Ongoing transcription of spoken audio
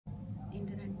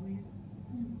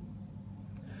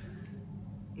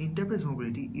Enterprise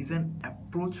mobility is an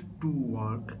approach to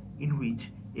work in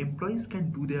which employees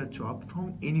can do their job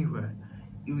from anywhere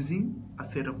using a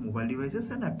set of mobile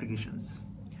devices and applications.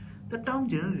 The term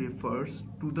generally refers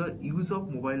to the use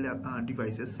of mobile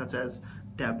devices such as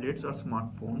tablets or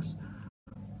smartphones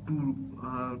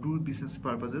to do business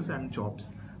purposes and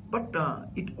jobs, but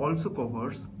it also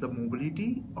covers the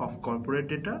mobility of corporate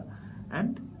data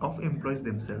and of employees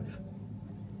themselves.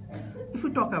 If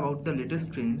we talk about the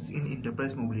latest trends in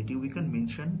enterprise mobility, we can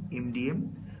mention MDM,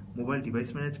 mobile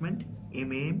device management,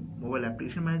 MAM, mobile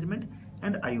application management,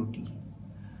 and IOT.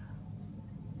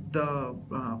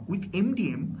 With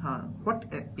MDM,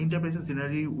 what enterprises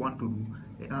generally want to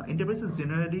do? Enterprises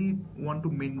generally want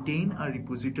to maintain a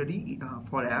repository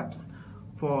for apps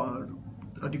for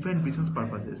different business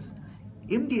purposes.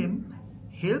 MDM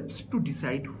helps to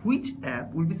decide which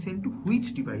app will be sent to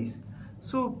which device,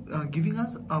 so giving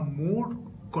us a more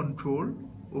control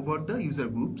over the user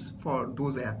groups for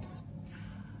those apps.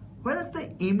 Whereas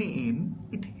the MAM,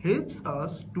 it helps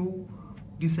us to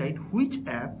decide which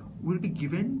app will be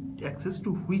given access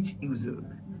to which user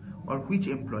or which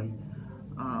employee.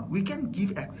 We can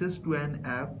give access to an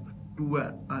app to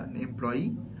an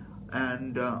employee,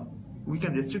 and we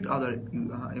can restrict other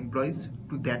employees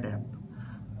to that app.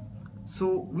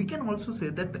 So we can also say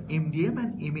that MDM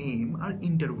and MAM are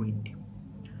intertwined.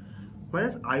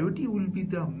 Whereas IoT will be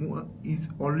is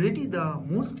already the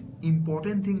most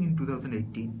important thing in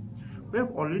 2018. We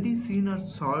have already seen a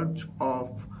surge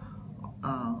of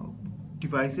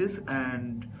devices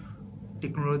and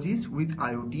technologies with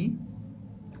IoT.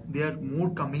 There are more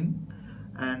coming,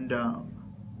 and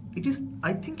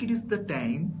I think it is the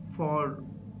time for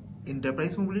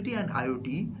enterprise mobility and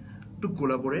IoT to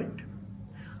collaborate.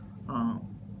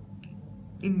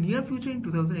 In near future, in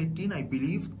 2018, I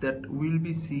believe that we'll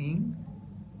be seeing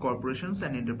corporations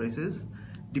and enterprises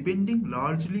depending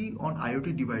largely on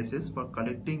IoT devices for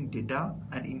collecting data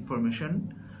and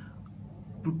information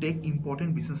to take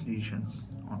important business decisions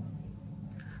on.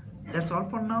 That's all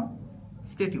for now.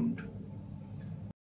 Stay tuned.